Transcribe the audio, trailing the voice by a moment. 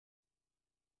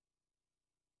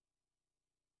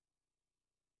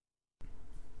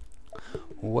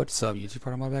What's up, YouTube?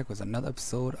 Part of my back was another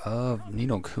episode of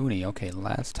Nino Kuni. Okay,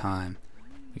 last time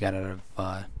we got out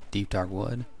of Deep Dark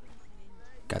Wood,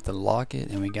 got the locket,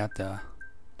 and we got the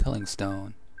telling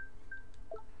stone.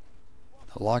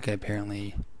 The locket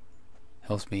apparently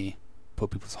helps me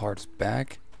put people's hearts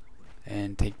back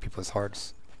and take people's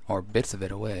hearts or bits of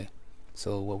it away.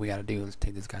 So what we gotta do is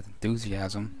take this guy's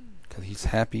enthusiasm, because he's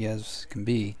happy as can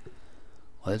be.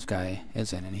 Well, this guy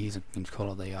isn't, and he's in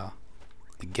control of the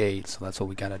gate, so that's what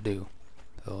we gotta do.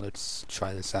 So let's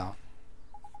try this out.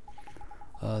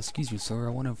 Excuse me, sir.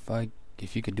 I wonder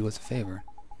if you could do us a favor.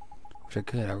 Which I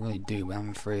could, I really do, but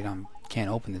I'm afraid I can't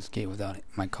open this gate without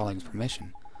my colleague's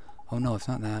permission. Oh no, it's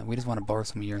not that. We just want to borrow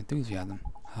some of your enthusiasm.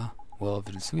 Huh? Well, if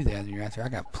it's enthusiasm you're after, I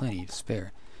got plenty to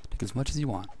spare. Take as much as you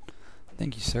want.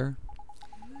 Thank you, sir.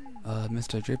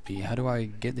 Mr. Drippy, how do I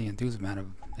get the enthusiasm out of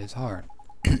his heart?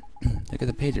 Look at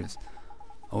the pages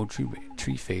old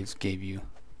tree face gave you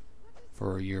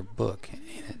for your book.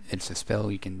 It's a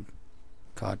spell you can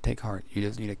called Take Heart. You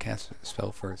just need to cast a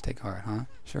spell first. Take Heart, huh?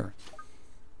 Sure.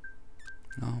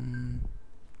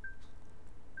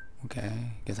 Okay,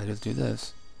 guess I just do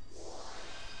this.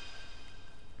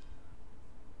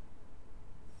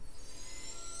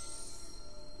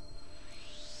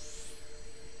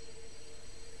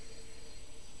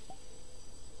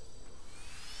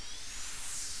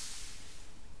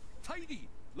 Tidy!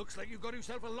 Looks like you've got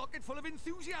yourself a locket full of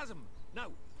enthusiasm. Now,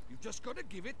 you've just got to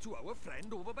give it to our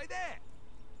friend over by there.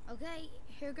 Okay,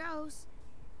 here goes.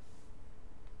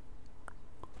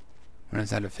 I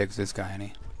just had to fix this guy,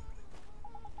 any?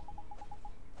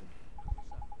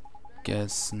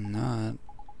 Guess not.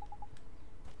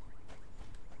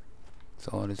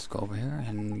 So I'll just go over here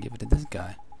and give it to this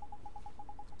guy.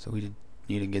 So we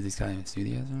need to give this guy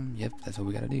enthusiasm. Yep, that's what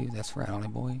we gotta do. That's right, Ollie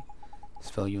boy. The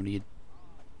spell you need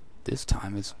this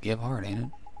time is Give Heart, ain't it?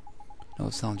 No,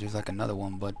 it sounds just like another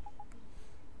one, but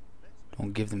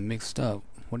don't give them mixed up.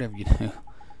 Whatever you do.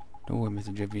 Don't worry,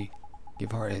 Mr. Drippy.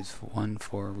 Give Heart is one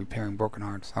for repairing broken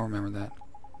hearts. I'll remember that.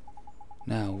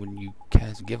 Now, when you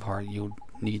cast Give Heart, you'll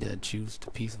need to choose the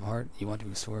piece of heart you want to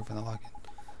restore from the locket.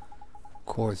 Of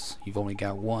course, you've only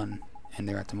got one in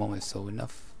there at the moment, so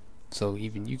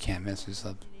even you can't mess this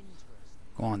up.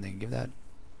 Go on then, give that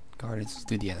guard its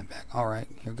enthusiasm back. Alright,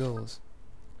 here goes.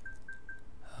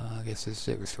 I guess this is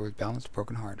it. Restores balance to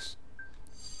broken hearts.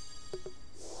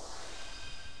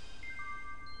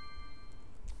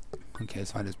 Okay,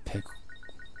 so I just pick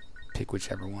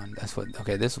whichever one. That's what.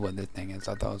 Okay, this is what this thing is.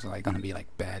 I thought it was like gonna be like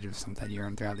badge or something that you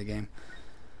earn throughout the game.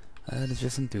 It's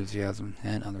just enthusiasm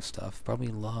and other stuff. Probably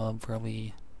love.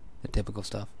 Probably the typical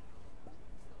stuff.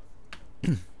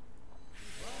 Beautiful!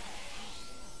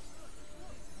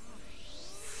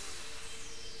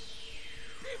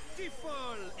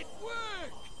 It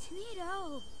worked!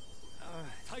 Neato.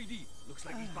 Tidy! Looks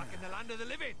like he's back in the land of the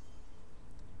living.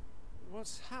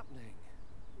 What's happening?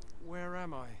 Where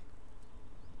am I?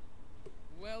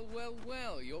 Well, well,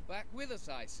 well, you're back with us,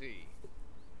 I see.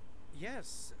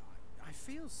 Yes, I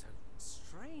feel so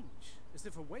strange, as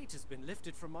if a weight has been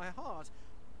lifted from my heart.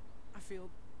 I feel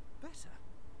better.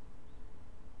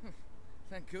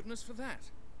 Thank goodness for that.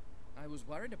 I was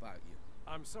worried about you.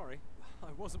 I'm sorry,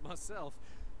 I wasn't myself.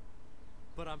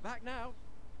 But I'm back now,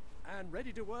 and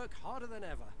ready to work harder than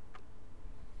ever.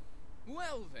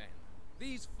 Well then,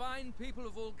 these fine people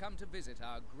have all come to visit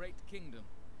our great kingdom.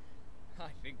 I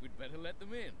think we'd better let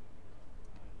them in.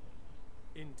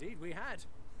 Indeed we had.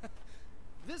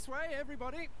 This way,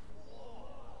 everybody.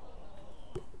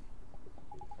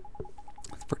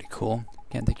 That's pretty cool.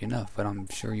 Can't thank you enough, but I'm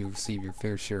sure you receive your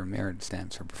fair share of merit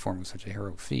stamps for performing such a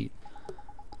heroic feat.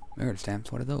 Merit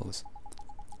stamps? What are those?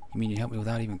 You mean you help me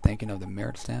without even thinking of the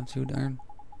merit stamps you'd earn?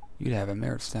 You'd have a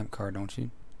merit stamp card, don't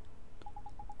you?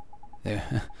 They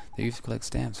used to collect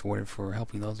stamps awarded for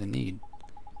helping those in need.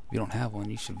 If you don't have one,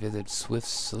 you should visit Swift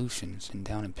Solutions in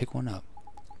town and pick one up.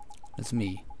 That's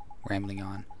me, rambling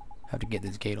on. Have to get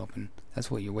this gate open.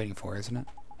 That's what you're waiting for, isn't it?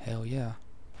 Hell yeah.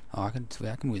 Oh, I can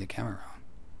move the camera around.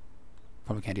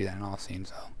 Probably can't do that in all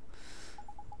scenes, though.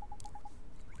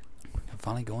 Can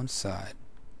finally go inside.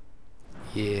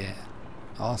 Yeah.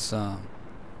 Awesome.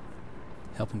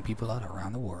 Helping people out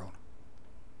around the world.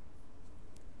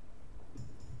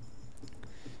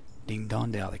 Ding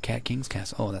Dong Dell, the Cat King's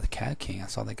castle. Oh, that's the Cat King. I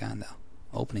saw that guy in the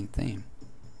opening theme.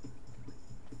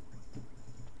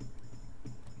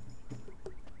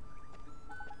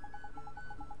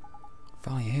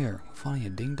 Finally here. Finally a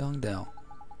Ding Dong Dell.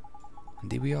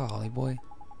 Indeed we are, Holly boy.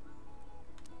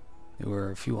 There were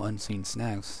a few unseen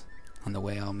snacks on the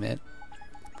way, I'll admit.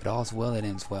 But all's well that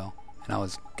ends well. And I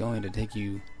was going to take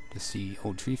you to see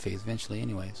old Tree Face eventually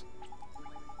anyways.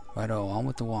 Righto, on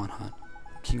with the wand hunt.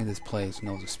 king of this place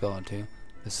knows a spell or two.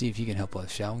 Let's see if he can help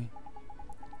us, shall we?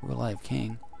 Real life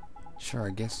king. Sure,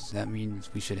 I guess that means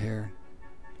we should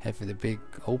head for the big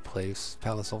old palace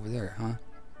over there, huh?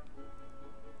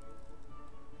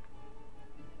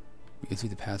 You can see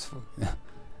the password.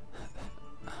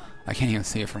 I can't even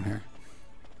see it from here.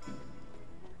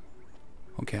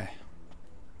 Okay.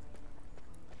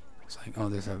 It's like, oh,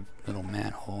 there's a little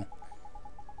manhole.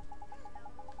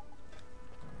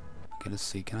 Okay, let's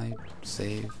see. Can I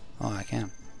save? Oh, I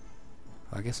can.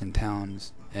 I guess in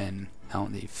towns and out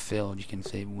in the field, you can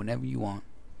save whenever you want.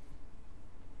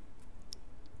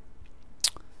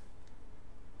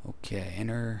 Okay,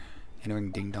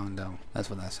 entering Ding Dong Dell.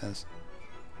 That's what that says.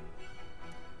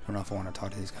 I don't know if I want to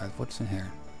talk to these guys. What's in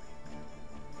here?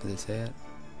 Does it say it?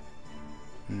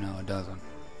 No, it doesn't.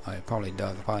 Oh, it probably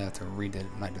does. I probably have to read it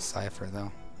and like decipher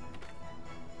though.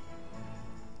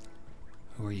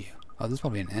 Who are you? Oh, this is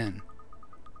probably an inn.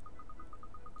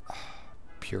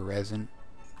 Pure resin.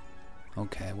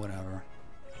 Okay, whatever.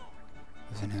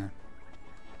 What's in here?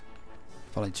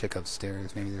 Probably check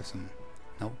upstairs. Maybe there's some.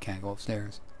 Nope, can't go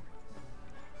upstairs.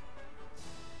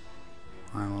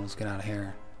 Alright, well, let's get out of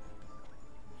here.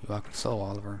 You walking slow,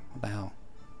 Oliver. What the hell?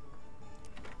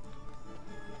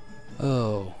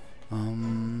 Oh,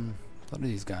 what are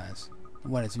these guys?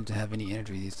 Nobody seems to have any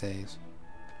energy these days.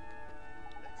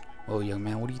 Oh, young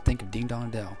man, what do you think of Ding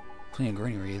Dong Dell? Plenty of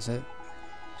greenery, is it?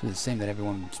 It's the same that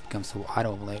everyone becomes so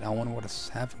idle of late. I wonder what has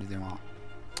happened to them all.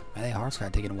 Man, their hearts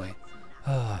got taken away.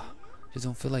 Just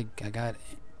don't feel like I got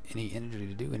any energy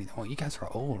to do anything. Oh, you guys are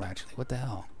old, actually. What the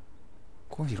hell? Of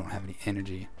course you don't have any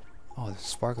energy. Oh, there's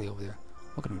Sparkly over there.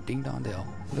 Welcome to Ding Dong Dell.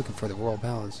 We're looking for the Royal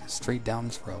Palace. Straight down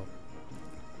this road.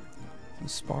 Some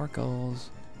sparkles.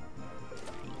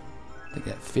 They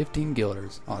got 15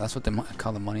 guilders. Oh, that's what they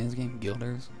call the money in this game?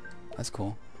 Guilders? That's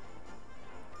cool.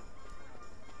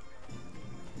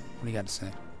 What do you got to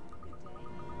say?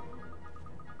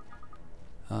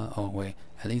 Oh wait.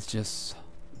 At least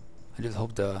I just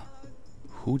hope the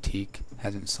Hootique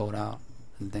hasn't sold out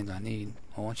the things I need.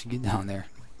 Well, once you get down there.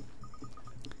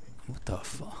 What the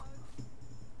fuck?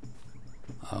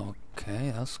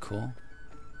 Okay, that's cool.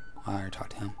 I already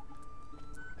talked to him.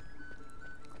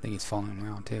 I think he's following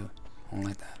around too. I don't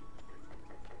like that.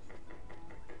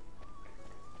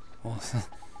 Well, I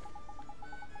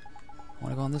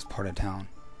want to go in this part of town.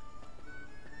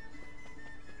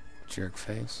 Jerk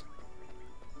face.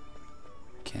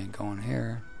 Can't go in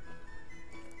here.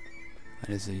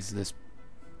 What is this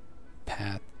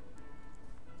path?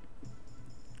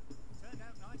 Turned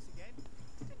out nice again,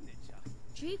 didn't it, Chuck?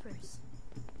 Jeepers.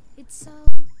 It's so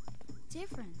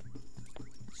different.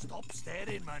 Stop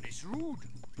staring, man. It's rude.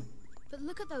 But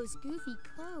look at those goofy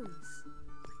clothes.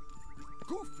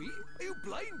 Goofy? Are you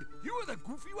blind? You are the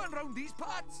goofy one round these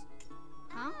parts.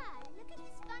 Huh? Look at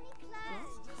his funny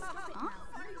clothes. Huh?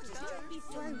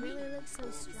 Do I really look so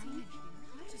strange?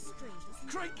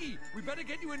 Crikey, we better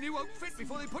get you a new outfit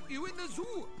before they put you in the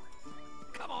zoo.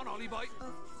 Come on, Ollie boy.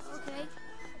 Okay.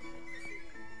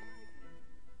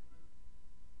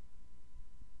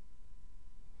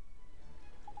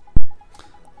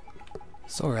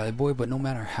 Sorry, Ollie boy, but no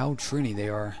matter how trendy they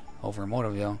are over in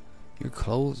Motorville, your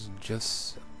clothes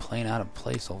just plain out of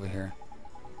place over here.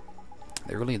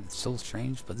 They're really so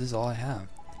strange, but this is all I have.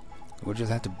 We'll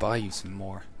just have to buy you some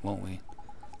more, won't we?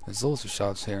 There's loads of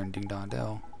shops here in Ding Dong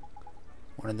Dell.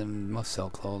 One of them must sell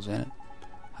clothes in it,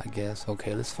 I guess.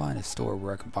 Okay, let's find a store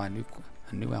where I can buy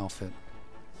a new outfit.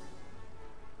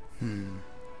 Is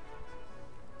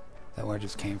that where I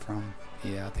just came from?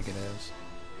 Yeah, I think it is.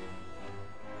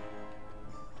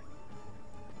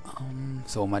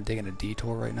 So am I taking a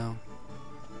detour right now?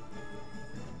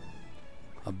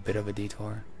 A bit of a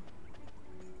detour?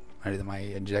 Or did my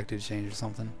objective change or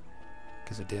something?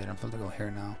 Because it did. I'm supposed to go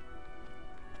here now.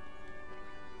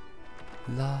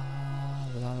 La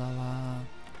la la la.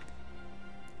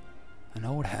 An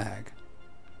old hag.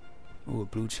 Ooh, a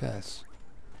blue chest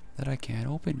that I can't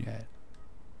open yet.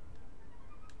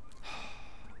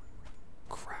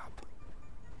 Crap.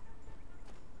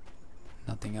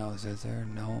 Nothing else, is there?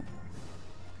 No.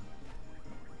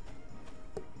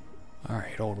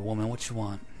 Alright, old woman, what you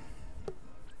want?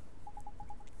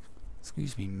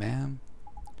 Excuse me, ma'am.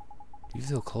 Do you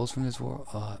sell clothes from this world?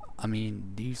 I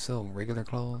mean, do you sell regular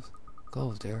clothes?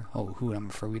 Clothes, dear. Oh, who? I'm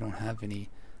afraid we don't have any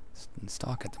in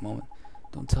stock at the moment.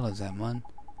 Don't tell us that, man.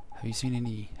 Have you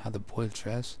seen how the boys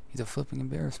dress? He's a flipping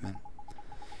embarrassment.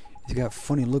 He's got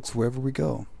funny looks wherever we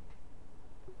go.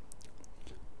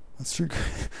 Street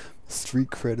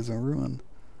cred is on ruin.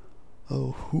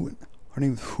 Oh, her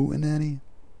name's Hootenanny?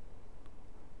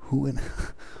 Who,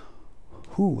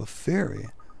 a fairy?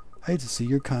 I hate to see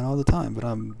your kind all the time, but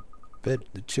I bet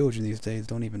the children these days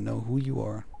don't even know who you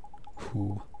are.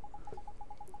 Who?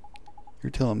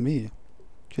 You're telling me?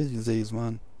 Kids these days,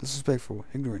 man. Disrespectful,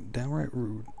 ignorant, downright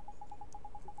rude.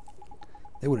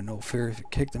 They wouldn't know fair if you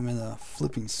kicked them in the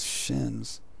flipping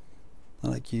shins.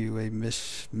 Not like you, eh,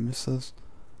 missus?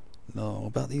 No,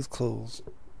 about these clothes.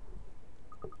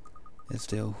 It's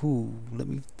still who? Let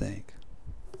me think.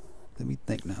 Let me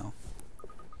think now.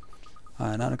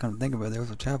 Now to come to think about it, there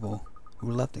was a chapel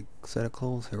who left a set of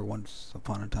clothes here once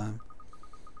upon a time.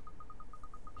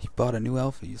 He bought a new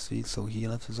outfit, you see, so he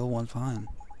left his old ones behind.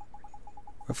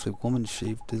 Roughly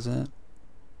woman-shaped, isn't it?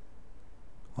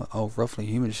 Well, oh, roughly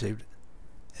human-shaped,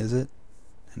 is it?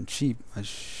 And cheap, I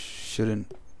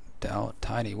shouldn't doubt.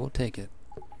 Tidy, we'll take it.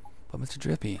 But Mr.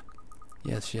 Drippy,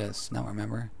 yes, now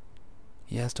remember.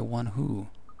 He asked the one who.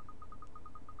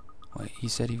 Well, he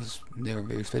said they were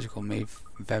very special, made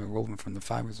from fabric woven from the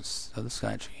fibers of the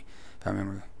sky tree, if I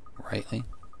remember rightly.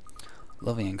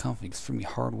 Lovely and comfy, extremely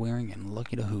hard-wearing, and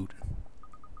lucky to hoot.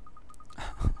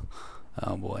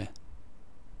 Oh boy.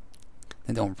 I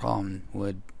think the only problem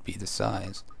would be the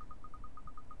size.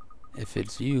 If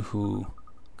it's you who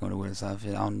going to wear this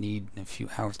outfit, I'll need a few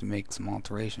hours to make some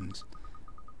alterations.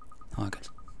 Oh, I could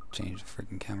change the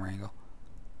freaking camera angle.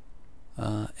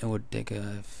 It would take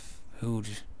a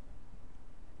huge...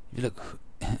 If you look,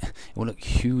 it would look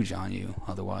huge on you.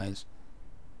 Otherwise,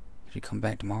 could you come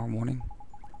back tomorrow morning?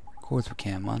 Of course we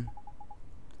can, man.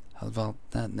 How about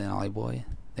that, then, Ollie boy?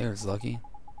 There's lucky.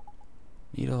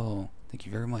 Neato. Thank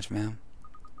you very much, ma'am.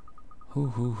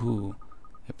 Hoo.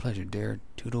 A pleasure, dear.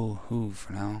 Toodle hoo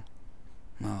for now.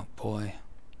 Oh boy.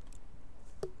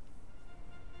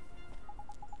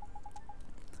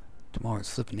 Tomorrow's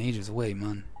flipping ages away,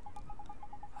 man.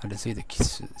 I just see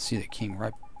the king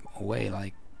right away,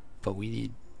 like. But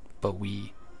we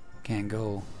can't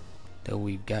go till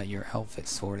we've got your outfit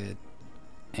sorted,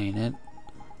 ain't it?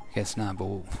 Guess not, but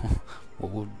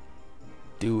what we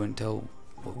do until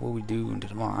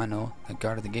tomorrow. I know the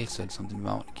guard at the gate said something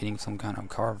about getting some kind of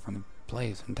card from the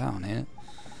place in town, ain't it?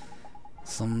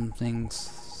 Something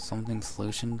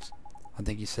solutions. I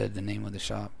think you said the name of the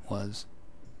shop was.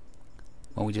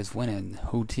 Well, we just went in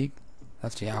Houtique.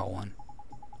 That's the out one,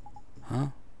 huh?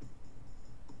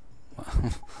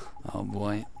 Oh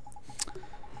boy.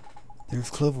 There's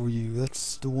Clever You.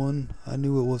 That's the one. I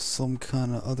knew it was some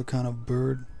kind of other kind of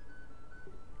bird.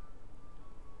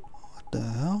 What the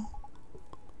hell?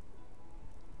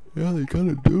 Yeah, they kind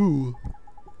of do.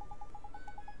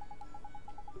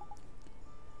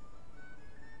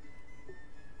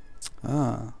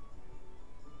 Ah.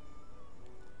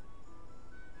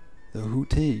 The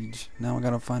Houtage. Now I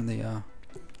gotta find the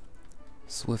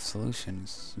Swift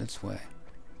Solutions this way.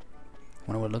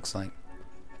 Wonder what it looks like.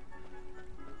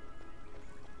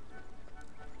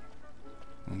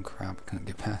 Oh crap, couldn't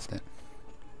get past it.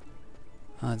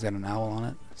 Oh, it's got an owl on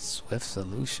it. Swift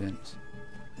Solutions.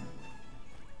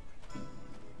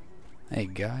 Hey,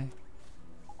 guy.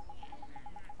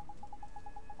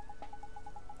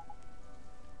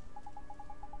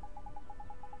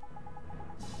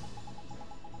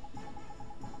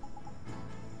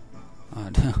 Oh,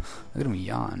 look at him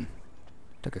yawn.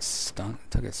 Stuck his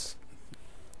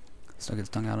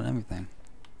tongue out and everything.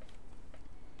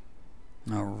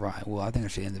 Alright, well, I think I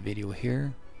should end the video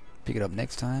here. Pick it up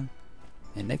next time.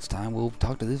 And next time, we'll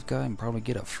talk to this guy and probably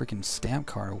get a freaking stamp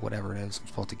card or whatever it is I'm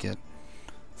supposed to get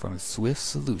from Swift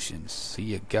Solutions. See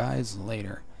you guys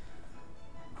later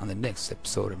on the next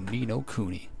episode of Ni no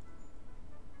Kuni.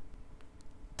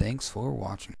 Thanks for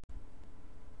watching.